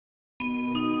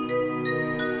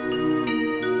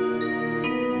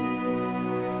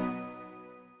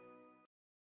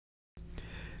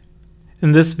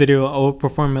In this video, I will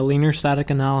perform a linear static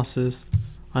analysis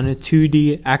on a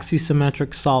 2D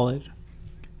axisymmetric solid.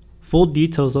 Full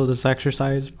details of this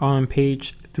exercise are on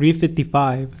page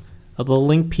 355 of the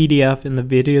link PDF in the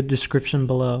video description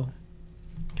below.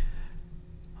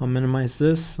 I'll minimize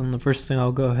this, and the first thing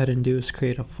I'll go ahead and do is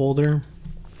create a folder.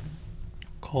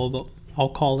 I'll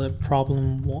call it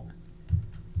problem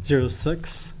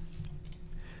 06.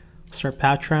 Start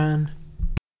Patran.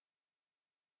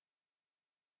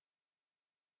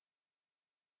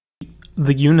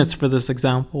 The units for this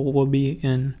example will be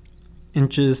in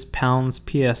inches, pounds,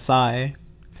 psi.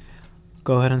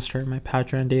 Go ahead and start my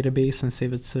Patran database and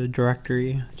save it to a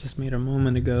directory I just made a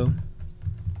moment ago.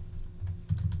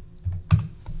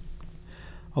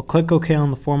 I'll click OK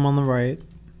on the form on the right.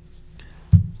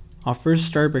 I'll first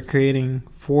start by creating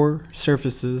 4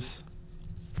 surfaces,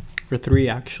 or 3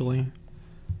 actually.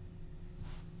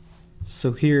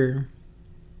 So here,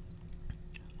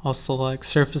 I'll select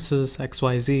surfaces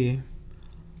XYZ.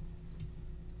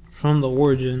 From the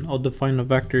origin, I'll define a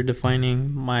vector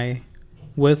defining my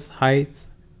width, height,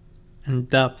 and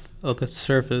depth of the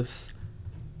surface.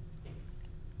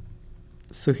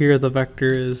 So here the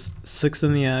vector is 6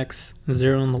 in the x,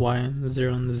 0 in the y, and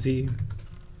 0 in the z.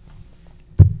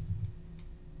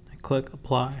 I click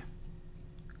apply.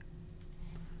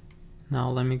 Now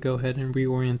let me go ahead and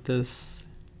reorient this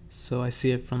so I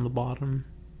see it from the bottom.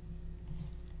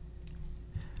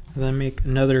 And then make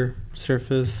another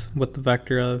surface with the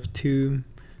vector of 2,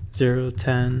 0,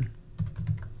 10.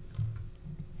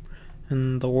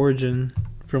 And the origin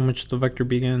from which the vector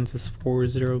begins is 4,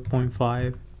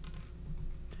 0.5.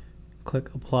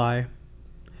 Click apply.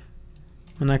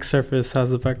 The next surface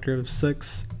has a vector of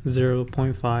 6,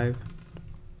 0.5.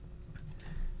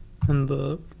 And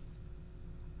the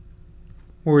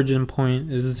origin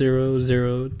point is 0,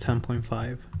 0,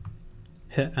 10.5.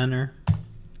 Hit enter.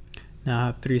 Now I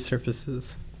have 3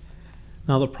 surfaces.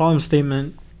 Now the problem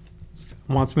statement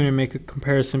wants me to make a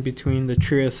comparison between the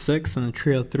trio 6 and the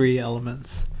trio 3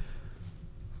 elements.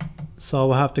 So I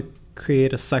will have to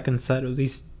create a second set of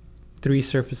these 3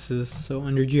 surfaces. So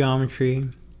under geometry,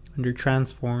 under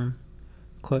transform,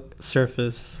 click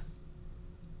surface.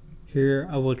 Here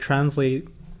I will translate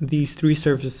these 3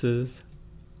 surfaces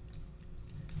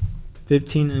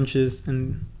 15 inches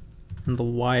in the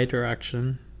y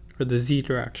direction, or the z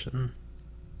direction.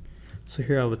 So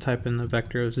here I would type in the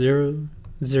vector of 0,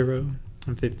 0,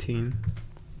 and 15.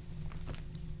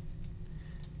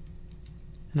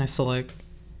 And I select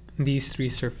these 3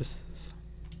 surfaces.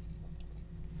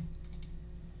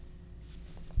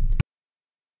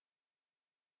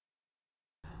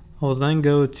 I will then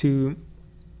go to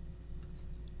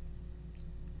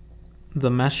the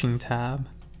meshing tab,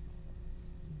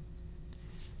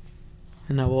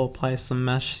 and I will apply some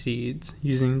mesh seeds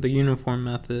using the uniform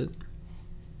method.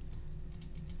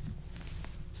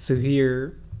 So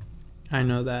here I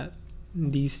know that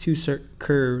these 2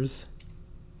 curves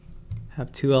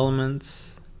have 2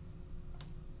 elements,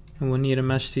 and we'll need a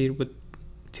mesh seed with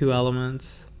 2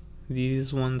 elements.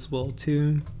 These ones will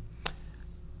too,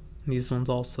 these ones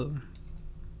also.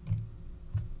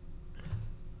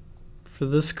 For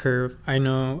this curve, I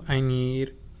know I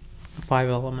need 5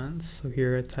 elements, so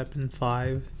here I type in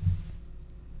 5,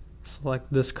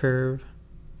 select this curve,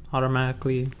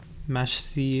 automatically mesh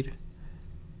seed,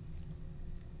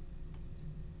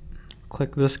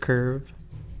 click this curve,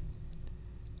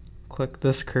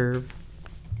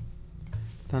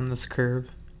 then this curve.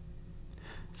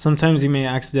 Sometimes you may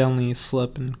accidentally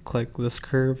slip and click this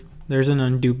curve. There's an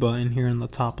undo button here in the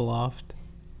top left.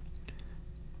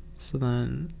 So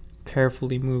then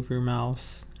carefully move your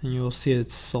mouse and you'll see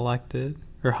it's selected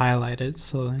or highlighted,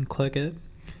 so then click it.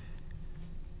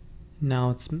 Now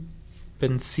it's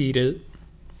been seeded.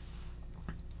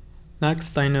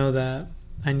 Next, I know that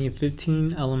I need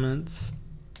 15 elements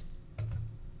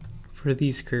for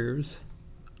these curves,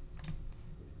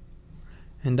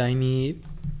 and I need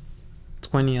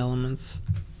 20 elements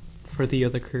for the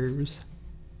other curves.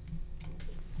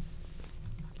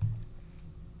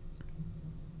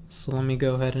 So let me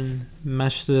go ahead and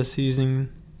mesh this using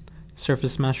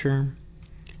surface mesher.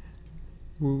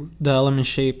 The element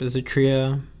shape is a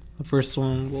trio. The first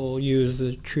one we'll use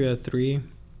the trio 3.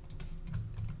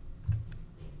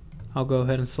 I'll go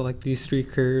ahead and select these 3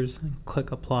 curves and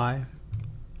click apply.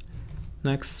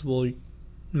 Next we'll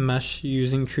mesh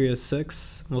using trio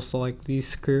 6. We'll select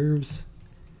these curves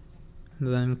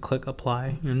and then click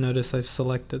apply. You'll notice I've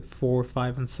selected 4,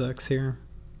 5, and 6 here.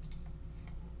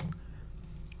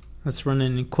 Let's run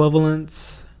an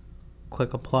equivalence,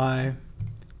 click apply.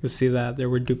 You'll see that there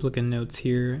were duplicate nodes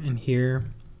here and here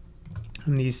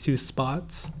in these 2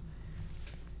 spots.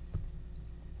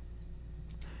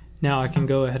 Now I can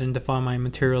go ahead and define my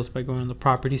materials by going to the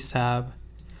Properties tab,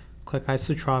 click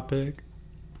Isotropic,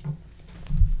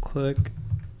 click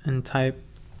and type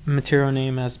material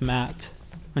name as matte.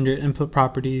 Under Input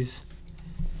Properties,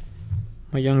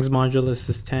 my Young's modulus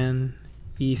is 10,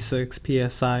 E6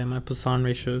 psi, my Poisson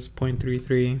ratio is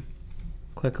 0.33.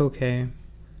 Click OK,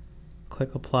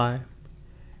 click Apply.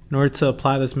 In order to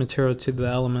apply this material to the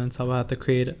elements, I will have to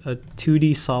create a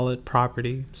 2D solid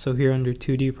property. So here under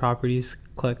 2D properties,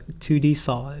 click 2D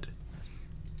solid.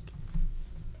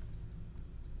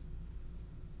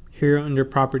 Here under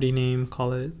property name,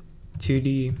 call it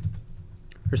 2D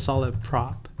or solid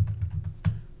prop,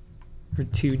 or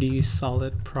 2D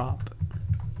solid prop.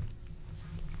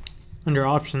 Under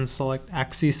options, select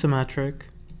Axisymmetric.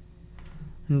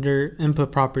 Under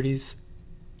input properties,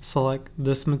 select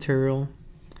this material,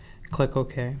 click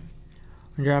OK.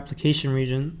 Under application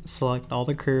region, select all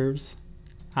the curves,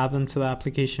 add them to the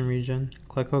application region,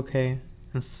 click OK,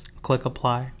 and click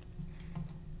Apply.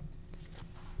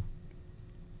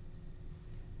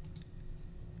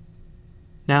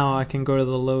 Now I can go to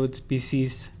the Load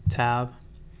Species tab.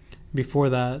 Before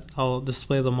that, I'll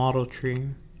display the model tree.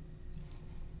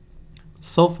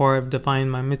 So far, I've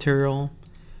defined my material,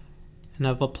 and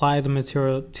I've applied the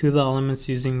material to the elements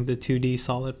using the 2D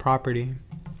solid property.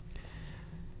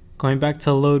 Going back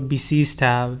to Load BCs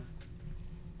tab,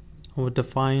 I will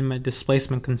define my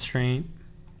displacement constraint.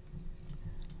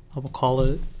 I will call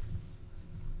it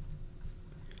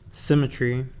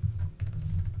symmetry.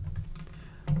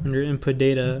 Under input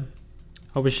data,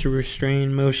 I wish to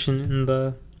restrain motion in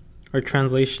the, or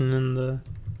translation in the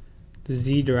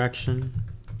Z direction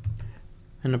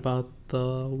and about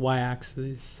the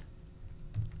Y-axis.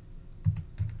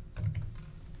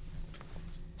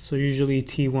 So usually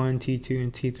T1, T2,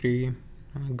 and T3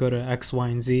 go to X, Y,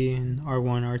 and Z, and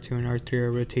R1, R2, and R3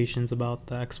 are rotations about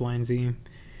the X, Y, and Z.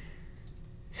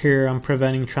 Here I'm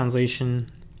preventing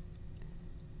translation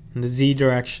in the Z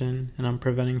direction, and I'm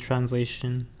preventing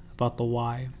translation about the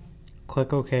Y.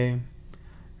 Click OK,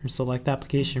 and select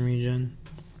application region.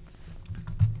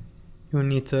 You will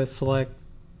need to select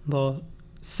the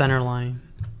center line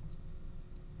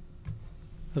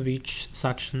of each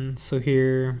section. So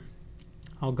here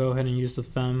I'll go ahead and use the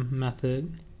FEM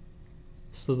method.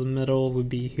 So the middle would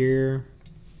be here,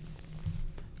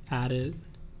 add it,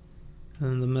 and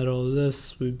then the middle of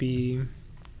this would be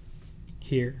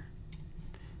here.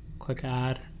 Click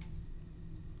Add,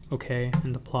 OK,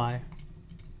 and Apply.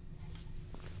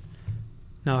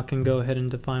 Now I can go ahead and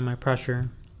define my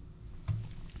pressure.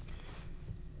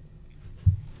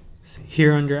 So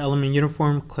here under Element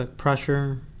Uniform, click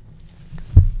Pressure,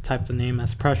 type the name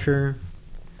as pressure.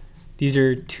 These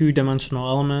are two-dimensional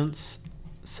elements,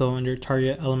 so under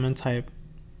Target Element Type,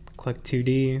 click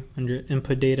 2D. Under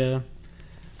Input Data,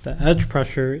 the edge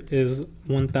pressure is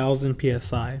 1000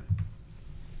 psi.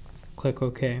 Click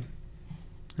OK.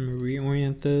 Let me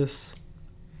reorient this.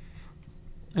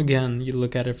 Again, you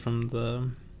look at it from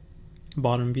the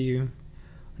bottom view.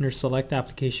 Under Select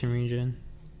Application Region,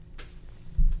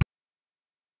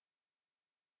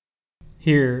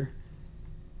 here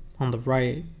on the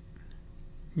right,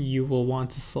 you will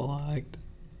want to select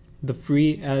the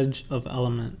free edge of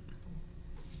element.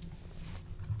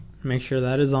 Make sure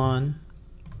that is on.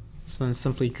 So then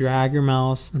simply drag your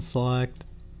mouse and select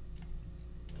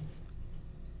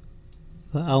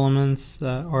the elements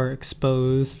that are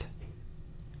exposed.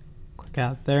 Click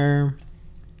Add there.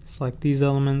 Select these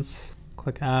elements.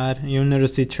 Click Add. And you'll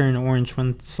notice they turn orange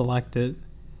when selected.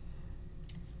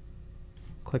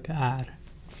 Click Add.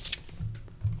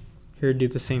 Here, do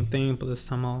the same thing, but this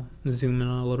time I'll zoom in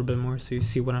a little bit more so you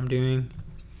see what I'm doing.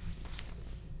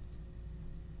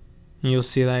 And you'll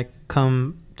see that I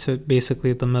come to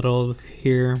basically the middle of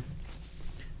here.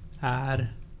 Add.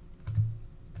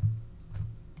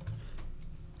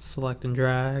 Select and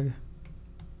drag.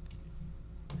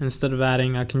 Instead of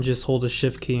adding, I can just hold the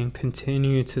Shift key and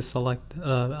continue to select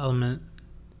element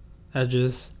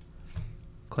edges.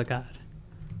 Click Add.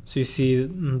 So you see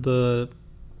the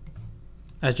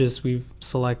edges we've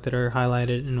selected are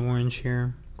highlighted in orange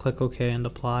here. Click OK and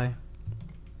Apply.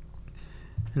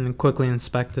 And then quickly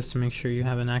inspect this to make sure you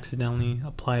haven't accidentally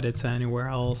applied it to anywhere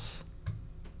else.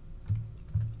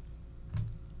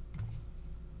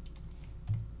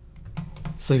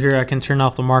 So here I can turn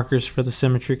off the markers for the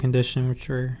symmetry condition, which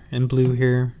are in blue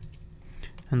here,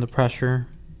 and the pressure.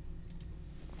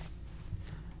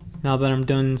 Now that I'm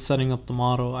done setting up the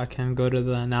model, I can go to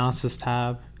the Analysis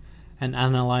tab and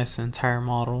analyze the entire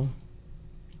model.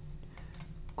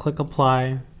 Click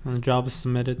Apply, and the job is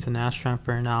submitted to Nastran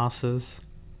for analysis.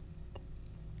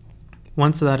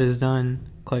 Once that is done,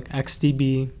 click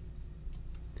XDB,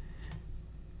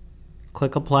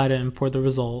 click apply to import the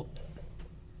result.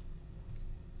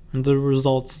 Under the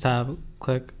results tab,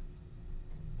 click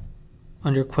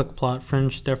under quick plot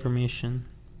fringe deformation.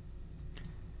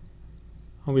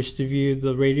 I wish to view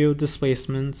the radial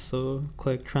displacements, so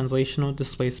click translational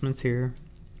displacements here,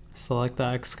 select the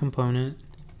X component,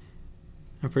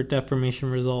 and for deformation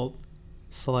result,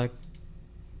 select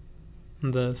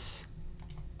this.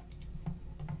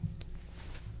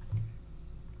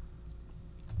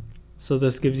 So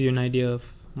this gives you an idea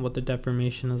of what the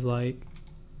deformation is like.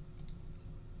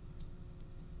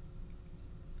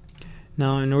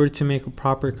 Now, in order to make a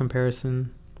proper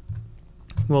comparison,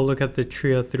 we'll look at the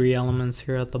tree of 3 elements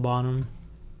here at the bottom.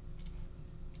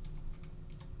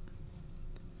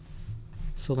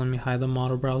 So let me hide the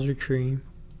model browser tree.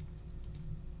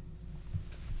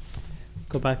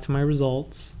 Go back to my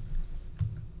results.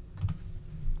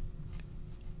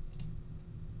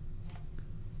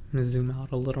 I'm going to zoom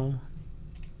out a little.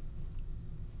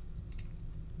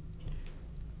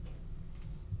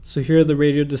 So here are the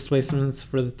radial displacements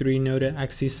for the 3-noded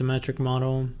axisymmetric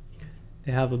model.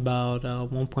 They have about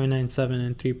 1.97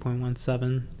 and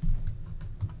 3.17.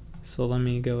 So let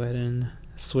me go ahead and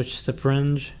switch to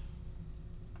fringe.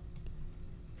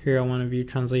 Here I want to view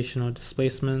translational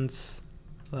displacements.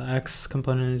 The X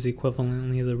component is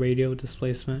equivalently the radial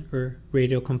displacement or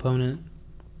radial component.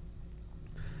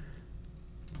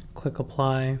 Click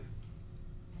apply.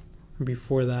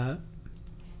 Before that,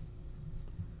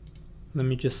 let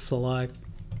me just select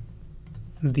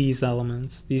these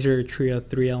elements. These are a tree of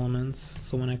 3 elements.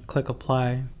 So when I click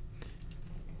apply,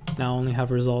 now I only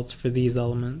have results for these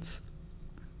elements.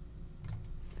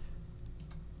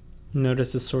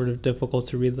 Notice it's sort of difficult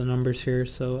to read the numbers here,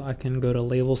 so I can go to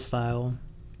label style,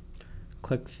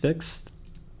 click fixed,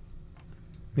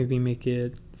 maybe make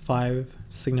it 5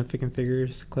 significant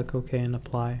figures, click OK and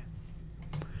apply.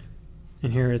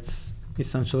 And here it's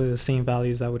essentially the same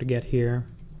values I would get here.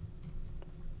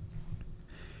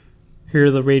 Here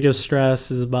the radial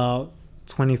stress is about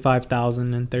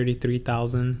 25,000 and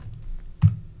 33,000.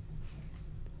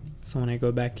 So when I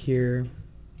go back here,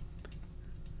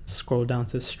 scroll down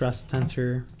to stress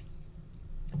tensor,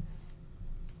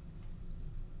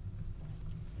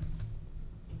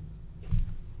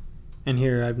 and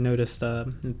here I've noticed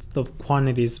the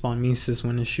quantity is von Mises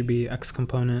when it should be X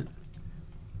component.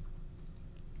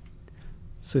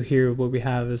 So here what we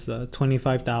have is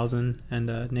 25,000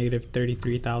 and negative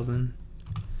 33,000.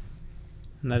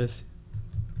 And that is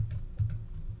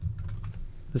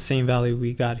the same value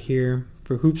we got here.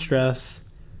 For hoop stress,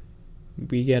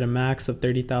 we get a max of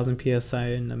 30,000 psi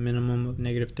and a minimum of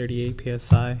negative 38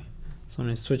 psi. So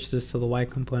when I switch this to the Y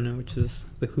component, which is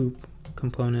the hoop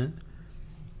component,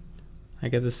 I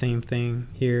get the same thing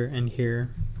here and here.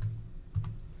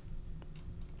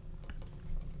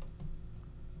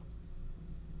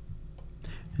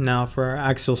 Now for our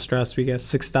axial stress, we get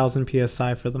 6,000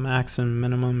 psi for the max and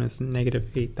minimum is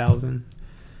negative 8,000.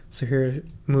 So here,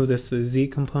 move this to the Z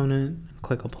component,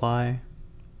 click apply.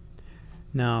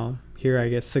 Now here I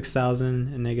get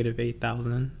 6,000 and negative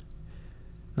 8,000.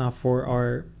 Now for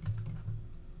our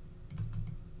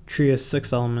tree of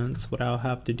 6 elements, what I'll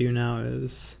have to do now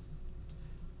is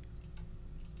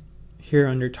here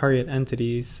under target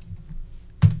entities,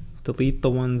 delete the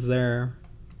ones there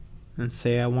and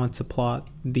say I want to plot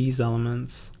these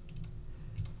elements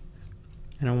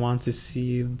and I want to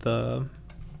see the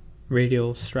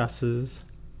radial stresses.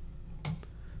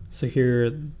 So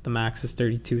here the max is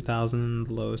 32,000,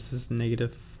 the lowest is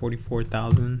negative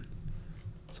 44,000.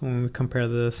 So when we compare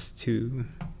this to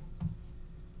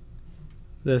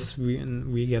this,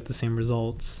 we get the same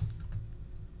results.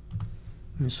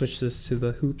 Let me switch this to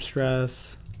the hoop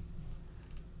stress.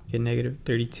 Get negative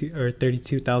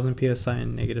 32,000 psi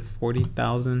and negative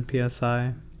 40,000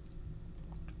 psi.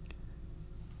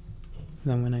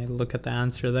 Then when I look at the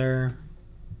answer there,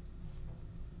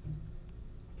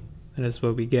 that is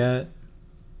what we get.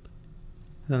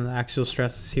 Then the axial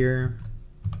stress is here.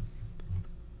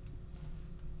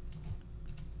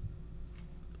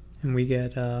 And we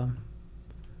get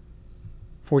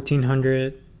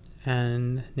 1,400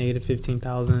 and negative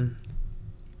 15,000.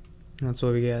 That's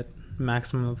what we get.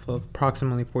 Maximum of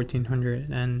approximately 1,400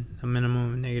 and a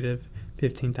minimum of negative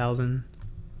 15,000.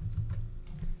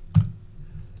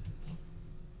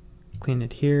 Clean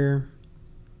it here.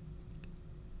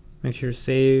 Make sure to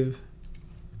save.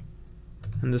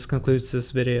 And this concludes this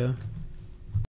video.